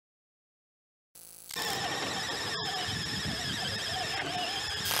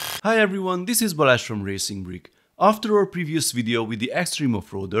Hi everyone, this is Balash from RacingBrick. After our previous video with the Extreme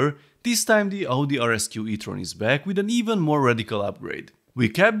Off-Roader, this time the Audi RS Q e-tron is back with an even more radical upgrade. We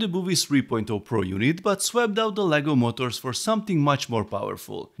kept the BuWizz 3.0 Pro unit but swapped out the LEGO motors for something much more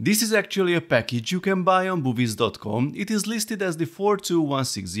powerful. This is actually a package you can buy on BuWizz.com. It is listed as the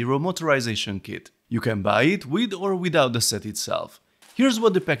 42160 motorization kit. You can buy it with or without the set itself. Here's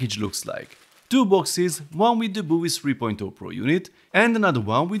what the package looks like. Two boxes, one with the BuWizz 3.0 Pro unit and another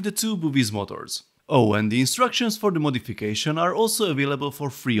one with the two BuWizz motors. Oh, and the instructions for the modification are also available for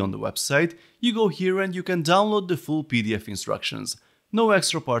free on the website. You go here and you can download the full PDF instructions. No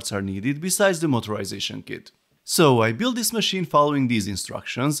extra parts are needed besides the motorization kit. So I built this machine following these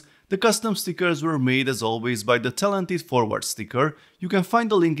instructions. The custom stickers were made as always by the talented Forward Sticker. You can find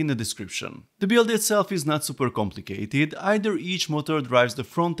the link in the description. The build itself is not super complicated. Either each motor drives the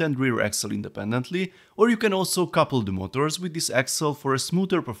front and rear axle independently, or you can also couple the motors with this axle for a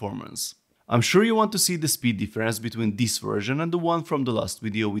smoother performance. I'm sure you want to see the speed difference between this version and the one from the last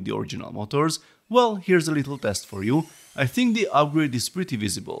video with the original motors. Well, here's a little test for you. I think the upgrade is pretty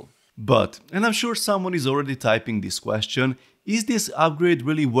visible. But, and I'm sure someone is already typing this question, is this upgrade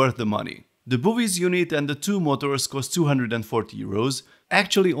really worth the money? The BuWizz unit and the two motors cost €240,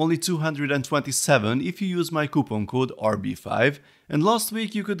 actually only 227 if you use my coupon code RB5, and last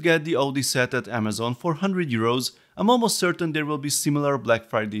week you could get the Audi set at Amazon for €100. I'm almost certain there will be similar Black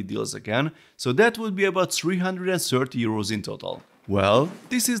Friday deals again, so that would be about €330 in total. Well,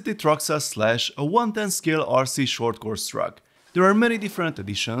 this is the Traxxas Slash, a 110 scale RC short course truck. There are many different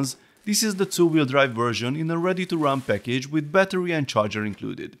editions. This is the two-wheel drive version in a ready-to-run package with battery and charger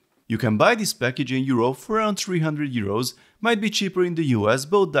included. You can buy this package in Europe for around €300, might be cheaper in the US,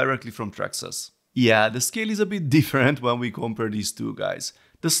 both directly from Traxxas. Yeah, the scale is a bit different when we compare these two guys.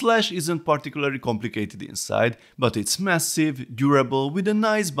 The Slash isn't particularly complicated inside, but it's massive, durable, with a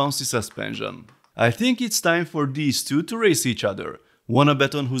nice bouncy suspension. I think it's time for these two to race each other. Wanna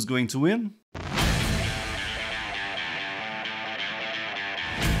bet on who's going to win?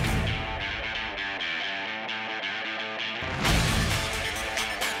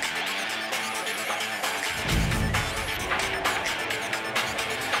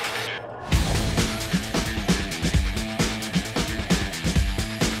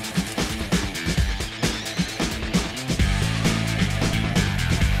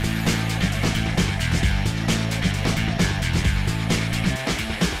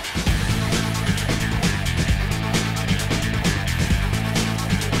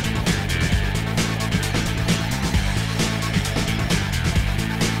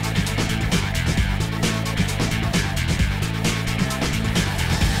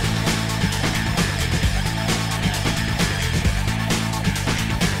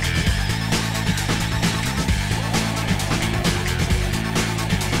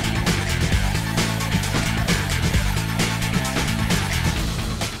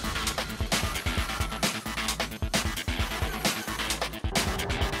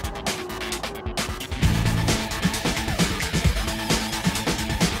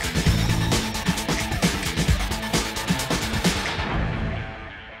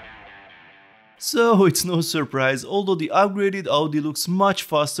 So it's no surprise, although the upgraded Audi looks much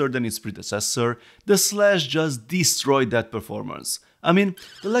faster than its predecessor, the Slash just destroyed that performance. I mean,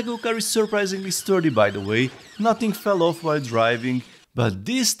 the LEGO car is surprisingly sturdy by the way, nothing fell off while driving, but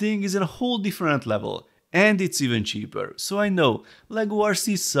this thing is in a whole different level. And it's even cheaper. So I know, LEGO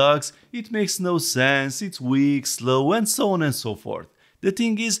RC sucks, it makes no sense, it's weak, slow and so on and so forth. The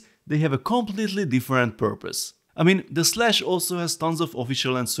thing is, they have a completely different purpose. I mean, the Slash also has tons of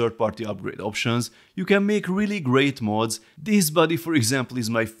official and third-party upgrade options. You can make really great mods. This body, for example, is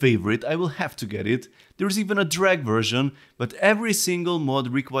my favorite, I will have to get it. There's even a drag version, but every single mod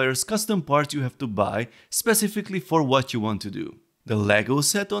requires custom parts you have to buy specifically for what you want to do. The LEGO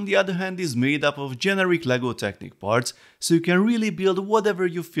set, on the other hand, is made up of generic LEGO Technic parts, so you can really build whatever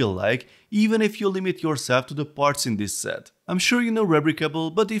you feel like, even if you limit yourself to the parts in this set. I'm sure you know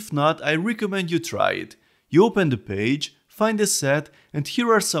Rebricable, but if not, I recommend you try it. You open the page, find the set, and here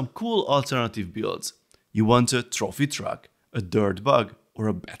are some cool alternative builds. You want a trophy truck, a dirt bug, or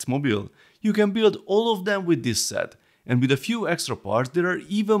a Batmobile? You can build all of them with this set, and with a few extra parts there are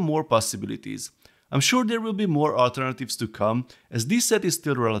even more possibilities. I'm sure there will be more alternatives to come, as this set is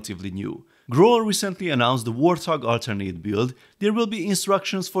still relatively new. Grower recently announced the Warthog alternate build, there will be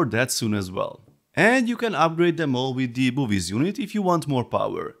instructions for that soon as well. And you can upgrade them all with the BuWizz unit if you want more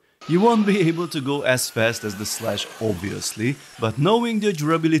power. You won't be able to go as fast as the Slash obviously, but knowing the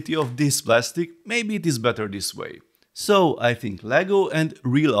durability of this plastic, maybe it is better this way. So I think LEGO and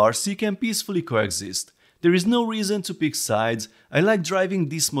real RC can peacefully coexist. There is no reason to pick sides. I like driving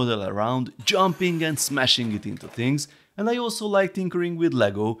this model around, jumping and smashing it into things, and I also like tinkering with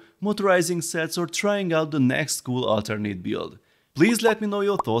LEGO, motorizing sets or trying out the next cool alternate build. Please let me know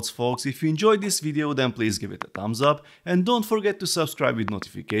your thoughts, folks. If you enjoyed this video, then please give it a thumbs up, and don't forget to subscribe with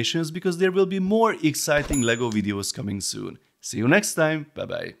notifications because there will be more exciting LEGO videos coming soon. See you next time, bye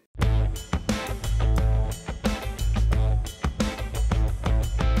bye.